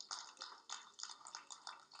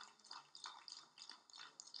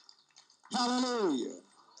 Hallelujah.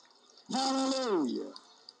 Hallelujah.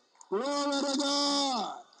 Glory to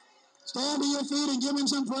God. Stand to your feet and give him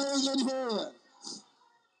some praise in here.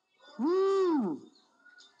 Woo.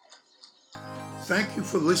 Thank you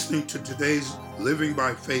for listening to today's Living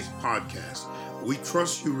by Faith podcast. We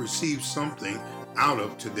trust you received something out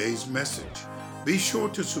of today's message. Be sure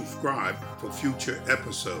to subscribe for future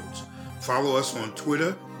episodes. Follow us on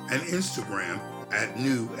Twitter and Instagram at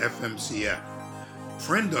New FMCF.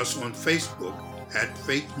 Friend us on Facebook at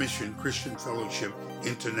Faith Mission Christian Fellowship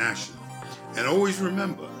International. And always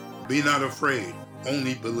remember, be not afraid,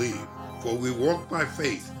 only believe, for we walk by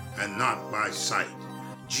faith and not by sight.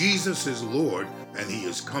 Jesus is Lord, and he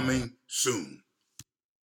is coming soon.